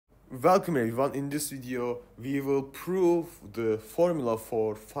Welcome everyone. In this video, we will prove the formula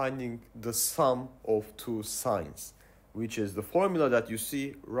for finding the sum of two sines, which is the formula that you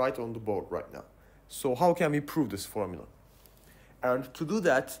see right on the board right now. So how can we prove this formula? And to do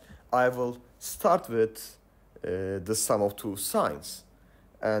that, I will start with the sum of two sines.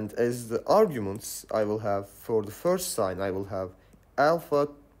 And as the arguments, I will have, for the first sine, I will have alpha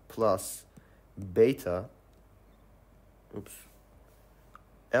plus beta,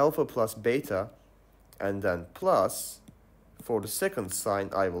 alpha plus beta, and then plus, for the second sine,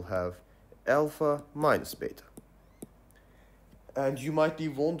 I will have alpha minus beta. And you might be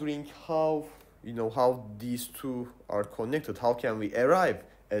wondering how these two are connected. How can we arrive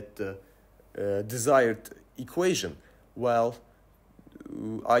at the desired equation? Well,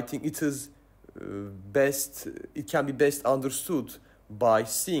 I think it is it can be best understood by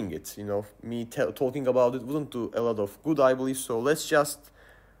seeing it. Me talking about it wouldn't do a lot of good, I believe. So let's just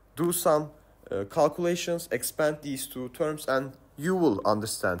do some calculations, expand these two terms, and you will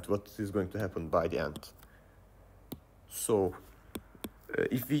understand what is going to happen by the end. So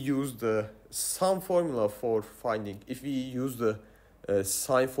if we use the sine formula for finding, if we use the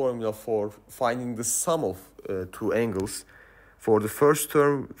sine formula for finding the sum of two angles, for the first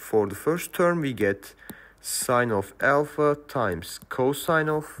term we get sine of alpha times cosine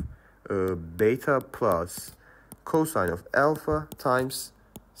of beta plus cosine of alpha times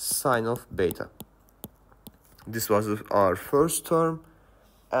sine of beta. This was our first term,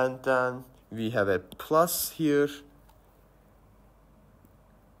 and then we have a plus here.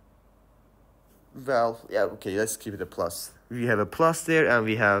 Well, yeah, okay, let's keep it a plus. We have a plus there, and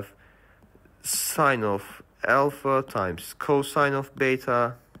we have sine of alpha times cosine of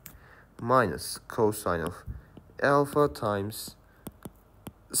beta minus cosine of alpha times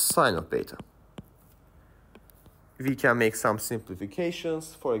sine of beta. We can make some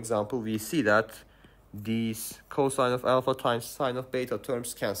simplifications. For example, we see that these cosine of alpha times sine of beta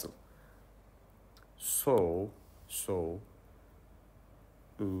terms cancel. So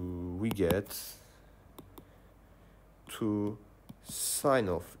we get 2 sine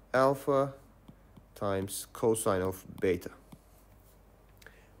of alpha times cosine of beta.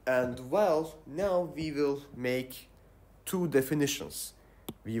 And well, now we will make two definitions.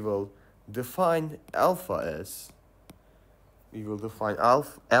 We will define alpha as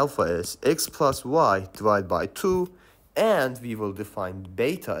x plus y divided by 2, and we will define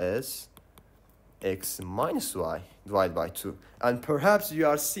beta as x minus y divided by 2. And perhaps you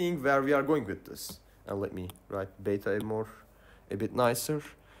are seeing where we are going with this. And let me write beta a bit nicer.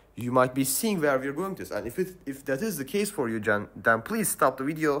 You might be seeing where we are going with this. And if that is the case for you, then please stop the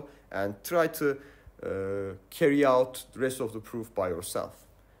video and try to carry out the rest of the proof by yourself.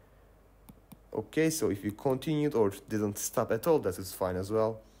 Okay, so if you continued or didn't stop at all, that is fine as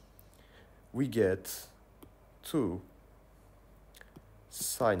well. We get 2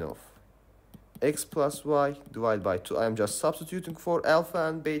 sine of x plus y divided by 2. I am just substituting for alpha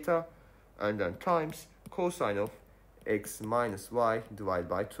and beta, and then times cosine of x minus y divided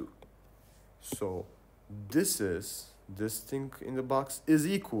by 2. So this thing in the box is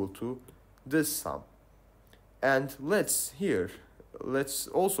equal to this sum. And let's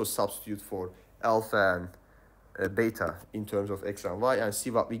also substitute for alpha and beta in terms of x and y and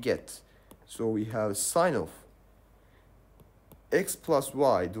see what we get. So we have sine of x plus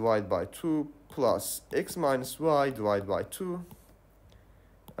y divided by 2 plus x minus y divided by 2,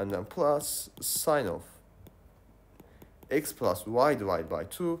 and then plus sine of x plus y divided by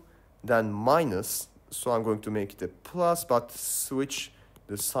 2, then minus, so I'm going to make it a plus, but switch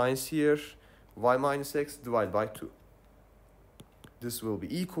the signs here, y minus x divided by 2. This will be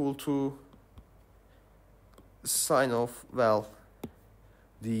equal to sine of, well,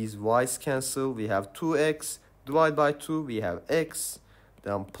 these y's cancel, we have 2x divided by 2, we have x,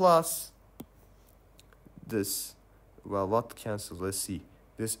 then plus this, well, what cancels, let's see,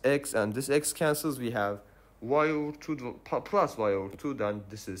 this x and this x cancels, we have y over 2 plus y over 2, then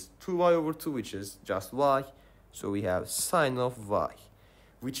this is 2y over 2, which is just y, so we have sine of y,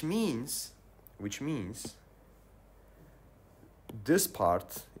 which means this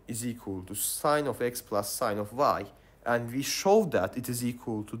part is equal to sine of x plus sine of y, and we showed that it is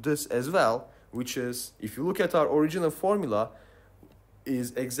equal to this as well, which is, if you look at our original formula,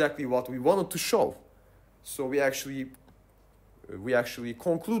 is exactly what we wanted to show. So we actually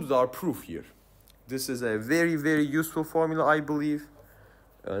concluded our proof here. This is a very, very useful formula, I believe,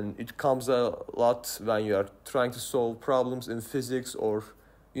 and it comes a lot when you are trying to solve problems in physics, or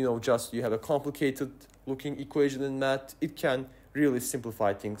just you have a complicated looking equation in math. It can really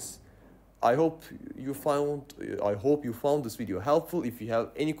simplify things I hope you found this video helpful. If you have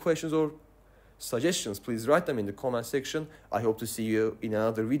any questions or suggestions, please write them in the comment section. I hope to see you in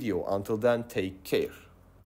another video. Until then, take care.